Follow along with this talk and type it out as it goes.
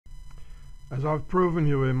As I've proven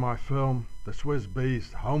you in my film, The Swiss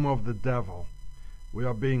Beast, Home of the Devil, we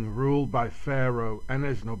are being ruled by Pharaoh and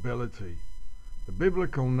his nobility. The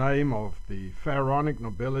biblical name of the pharaonic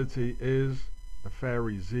nobility is the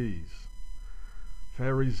Pharisees.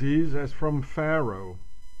 Pharisees as from Pharaoh,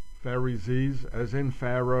 Pharisees as in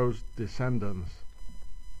Pharaoh's descendants.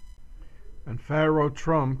 And Pharaoh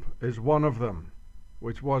Trump is one of them,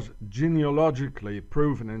 which was genealogically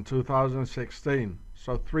proven in 2016,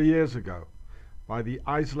 so 3 years ago, by the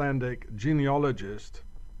Icelandic genealogist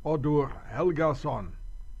Oddur Helgason.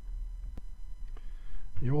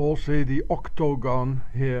 You all see the octagon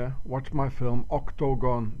here. Watch my film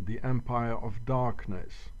Octagon, the Empire of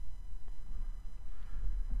Darkness.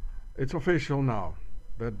 It's official now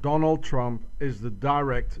that Donald Trump is the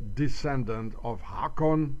direct descendant of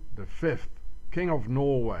Håkon V, King of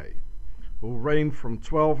Norway, who reigned from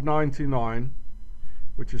 1299,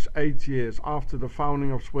 which is 8 years after the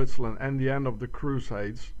founding of Switzerland and the end of the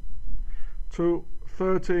Crusades, to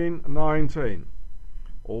 1319,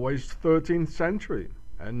 always 13th century,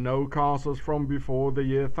 and no castles from before the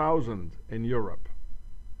year 1000 in Europe.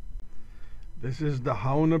 This is the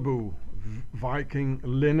Haunebu Viking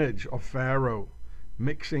lineage of Pharaoh,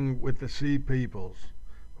 mixing with the Sea Peoples,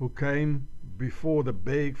 who came before the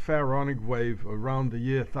big pharaonic wave around the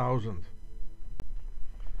year 1000.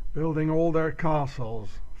 Building all their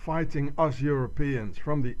castles, fighting us Europeans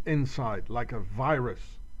from the inside like a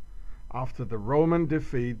virus, after the Roman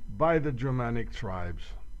defeat by the Germanic tribes.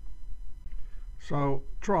 So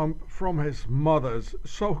Trump, from his mother's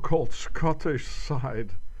so-called Scottish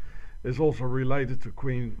side, is also related to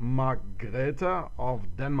Queen Margrethe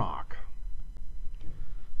of Denmark.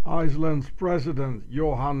 Iceland's President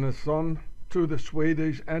Johannesson to the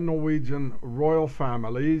Swedish and Norwegian royal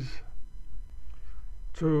families,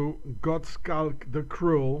 to Godskalk the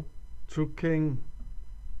Cruel, to King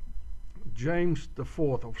James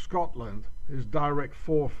IV of Scotland, his direct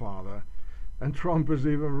forefather, and Trump is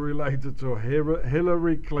even related to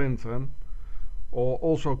Hillary Clinton, or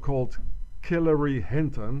also called Killary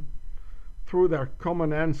Hinton, through their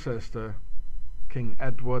common ancestor, King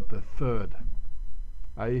Edward III.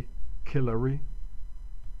 Killary.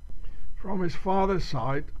 From his father's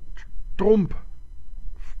side, Trump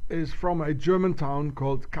is from a German town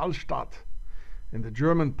called Karlstadt in the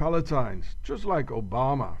German Palatines, just like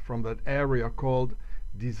Obama from that area called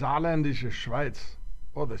Die Saarländische Schweiz,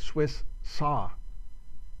 or the Swiss Saar.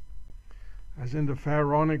 As in the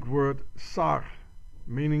pharaonic word Sar,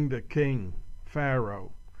 meaning the king,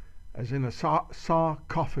 Pharaoh, as in a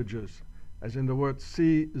sarcophagus, as in the word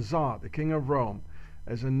Caesar, the king of Rome,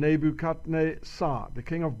 as in Nebuchadnezzar, the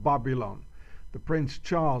king of Babylon. The Prince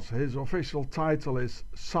Charles, his official title is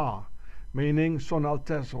Tsar, meaning Son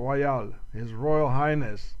Altesse Royale, His Royal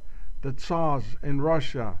Highness. The Tsars in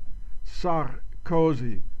Russia,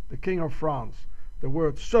 Sarkozy, the King of France. The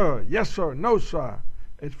word sir, yes sir, no sir,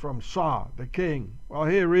 it's from Tsar, the king. Well,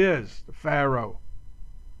 here he is, the Pharaoh.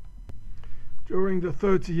 During the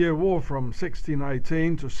 30-year War from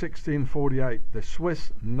 1618 to 1648, the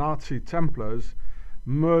Swiss Nazi Templars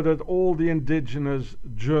murdered all the indigenous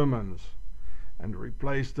Germans and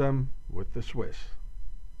replaced them with the Swiss.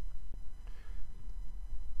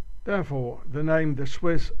 Therefore, the name the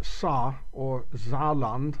Swiss Saar, or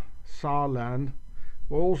Saarland,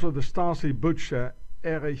 where also the Stasi butcher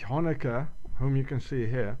Erich Honecker, whom you can see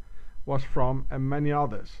here, was from, and many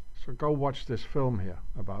others. So go watch this film here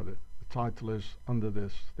about it. The title is under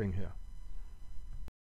this thing here.